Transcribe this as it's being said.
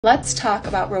Let's talk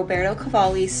about Roberto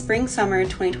Cavalli's Spring-Summer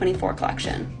 2024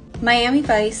 collection. Miami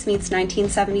Vice meets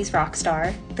 1970s rock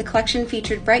star. The collection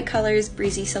featured bright colors,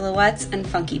 breezy silhouettes, and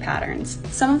funky patterns.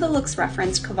 Some of the looks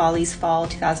referenced Cavalli's Fall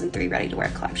 2003 ready-to-wear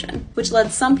collection, which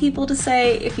led some people to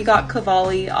say if you got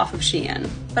Cavalli off of Shein.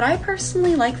 But I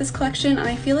personally like this collection and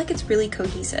I feel like it's really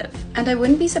cohesive. And I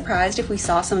wouldn't be surprised if we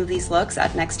saw some of these looks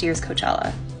at next year's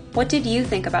Coachella. What did you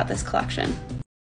think about this collection?